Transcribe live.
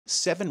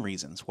7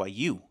 reasons why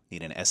you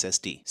need an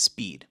SSD.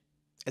 Speed.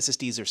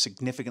 SSDs are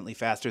significantly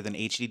faster than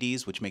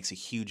HDDs, which makes a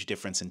huge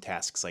difference in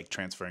tasks like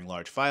transferring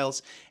large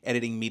files,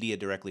 editing media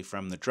directly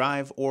from the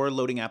drive, or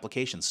loading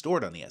applications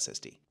stored on the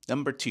SSD.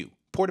 Number 2,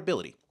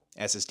 portability.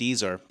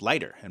 SSDs are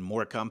lighter and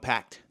more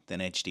compact than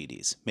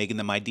HDDs, making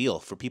them ideal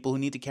for people who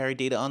need to carry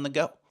data on the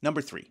go.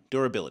 Number 3,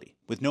 durability.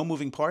 With no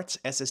moving parts,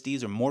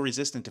 SSDs are more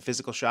resistant to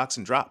physical shocks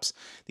and drops.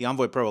 The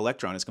Envoy Pro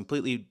Elektron is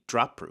completely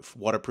drop-proof,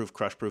 waterproof,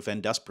 crush-proof,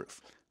 and dust-proof.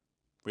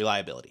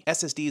 Reliability.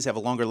 SSDs have a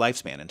longer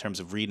lifespan in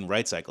terms of read and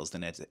write cycles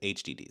than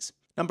HDDs.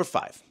 Number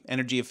 5,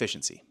 energy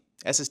efficiency.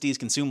 SSDs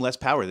consume less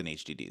power than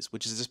HDDs,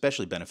 which is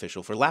especially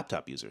beneficial for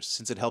laptop users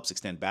since it helps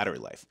extend battery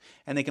life,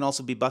 and they can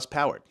also be bus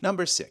powered.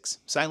 Number 6,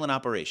 silent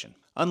operation.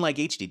 Unlike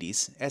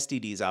HDDs,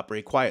 SSDs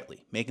operate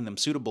quietly, making them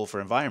suitable for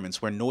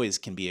environments where noise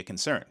can be a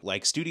concern,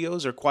 like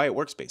studios or quiet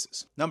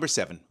workspaces. Number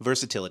 7,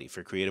 versatility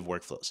for creative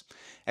workflows.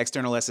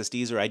 External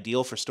SSDs are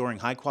ideal for storing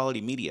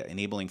high-quality media,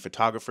 enabling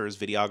photographers,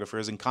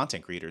 videographers, and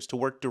content creators to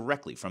work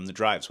directly from the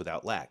drives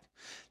without lag.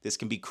 This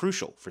can be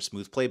crucial for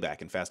smooth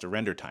playback and faster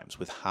render times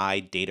with high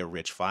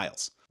data-rich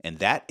files. And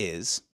that is